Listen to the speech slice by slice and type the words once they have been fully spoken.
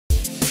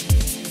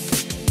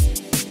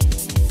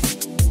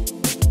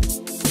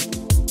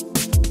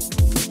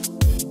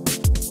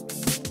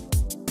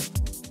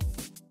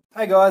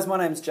Hey guys, my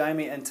name's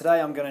Jamie and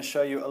today I'm going to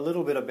show you a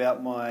little bit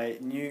about my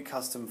new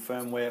custom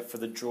firmware for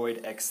the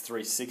Droid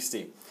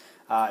X360.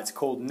 It's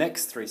called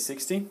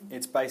neX360.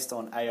 It's based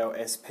on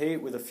AOSP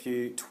with a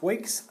few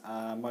tweaks,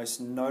 most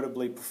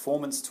notably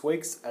performance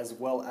tweaks as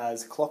well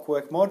as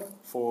clockwork mod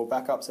for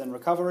backups and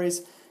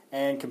recoveries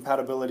and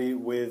compatibility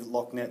with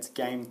LockNet's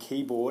game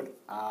keyboard.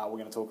 We're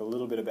going to talk a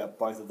little bit about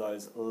both of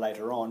those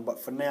later on, but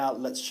for now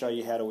let's show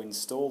you how to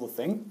install the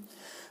thing.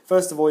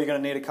 First of all, you're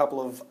going to need a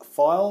couple of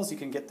files. You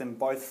can get them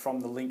both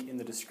from the link in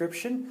the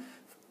description.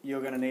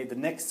 You're going to need the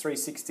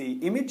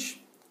neX360 image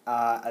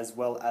as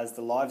well as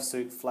the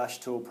LiveSuit Flash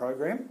Tool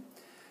program.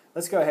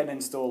 Let's go ahead and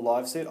install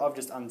LiveSuit. I've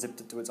just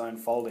unzipped it to its own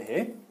folder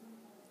here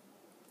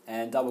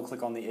and double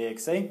click on the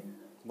exe.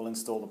 We'll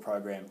install the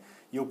program.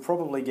 You'll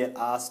probably get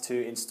asked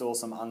to install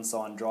some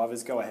unsigned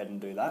drivers. Go ahead and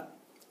do that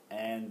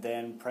and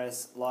then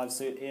press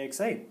LiveSuit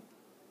exe.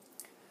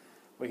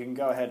 We can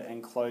go ahead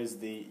and close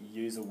the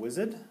user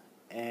wizard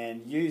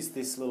and use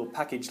this little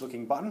package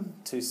looking button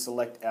to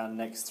select our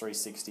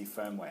neX360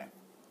 firmware.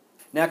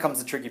 Now comes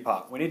the tricky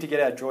part. We need to get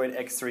our Droid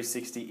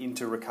X360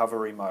 into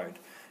recovery mode.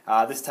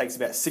 This takes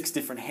about 6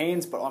 different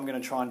hands, but I'm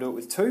going to try and do it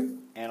with 2,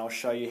 and I'll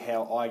show you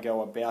how I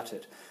go about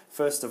it.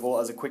 First of all,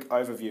 as a quick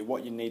overview,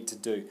 what you need to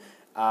do.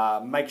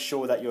 Make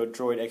sure that your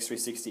Droid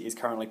X360 is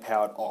currently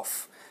powered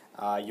off.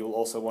 You'll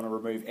also want to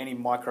remove any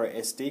micro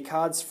SD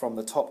cards from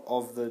the top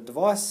of the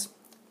device.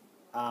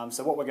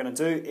 So what we're going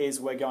to do is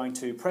we're going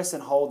to press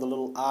and hold the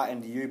little R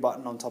and U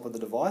button on top of the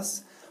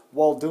device.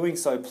 While doing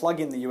so, plug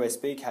in the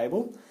USB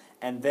cable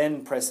and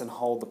then press and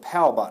hold the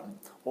power button,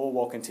 all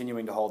while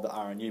continuing to hold the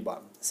R and U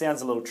button.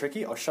 Sounds a little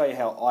tricky. I'll show you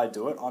how I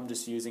do it. I'm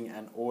just using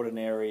an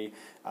ordinary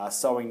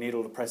sewing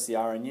needle to press the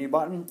R and U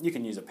button. You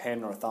can use a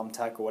pen or a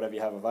thumbtack or whatever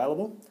you have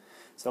available.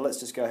 So let's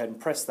just go ahead and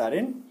press that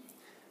in.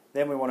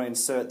 Then we want to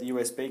insert the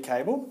USB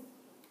cable,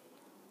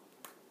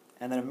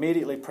 and then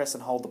immediately press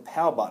and hold the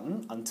power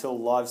button until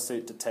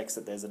LiveSuit detects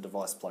that there's a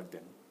device plugged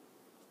in.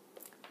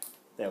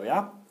 There we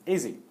are,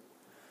 easy.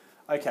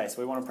 Okay, so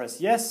we want to press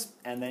yes,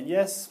 and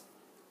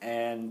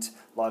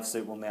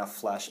LiveSuit will now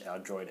flash our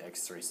Droid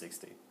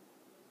X360.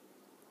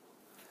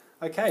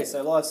 Okay,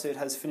 so LiveSuit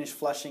has finished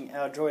flashing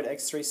our Droid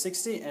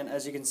X360, and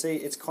as you can see,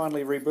 it's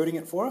kindly rebooting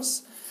it for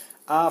us.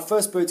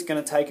 First boot's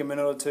going to take a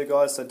minute or two,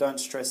 guys, so don't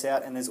stress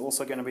out, and there's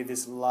also going to be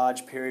this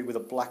large period with a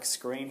black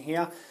screen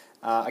here.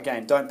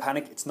 Again, don't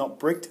panic, it's not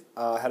bricked.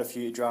 I had a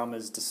few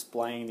dramas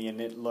displaying the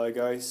Init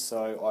logo,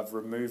 so I've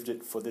removed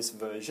it for this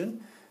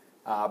version.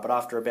 But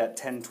after about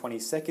 10-20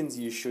 seconds,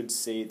 you should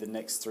see the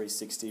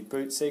neX360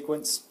 boot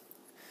sequence.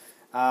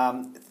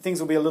 Things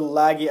will be a little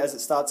laggy as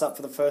it starts up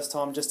for the first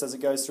time, just as it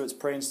goes through its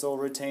pre-install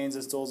routines,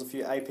 installs a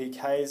few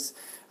APKs.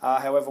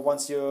 However,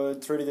 once you're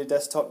through to the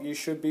desktop, you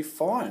should be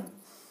fine.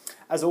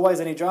 As always,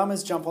 any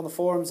dramas, jump on the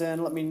forums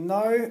and let me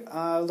know.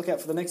 Look out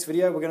for the next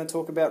video. We're going to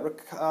talk about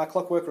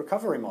clockwork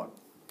recovery mod.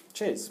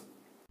 Cheers.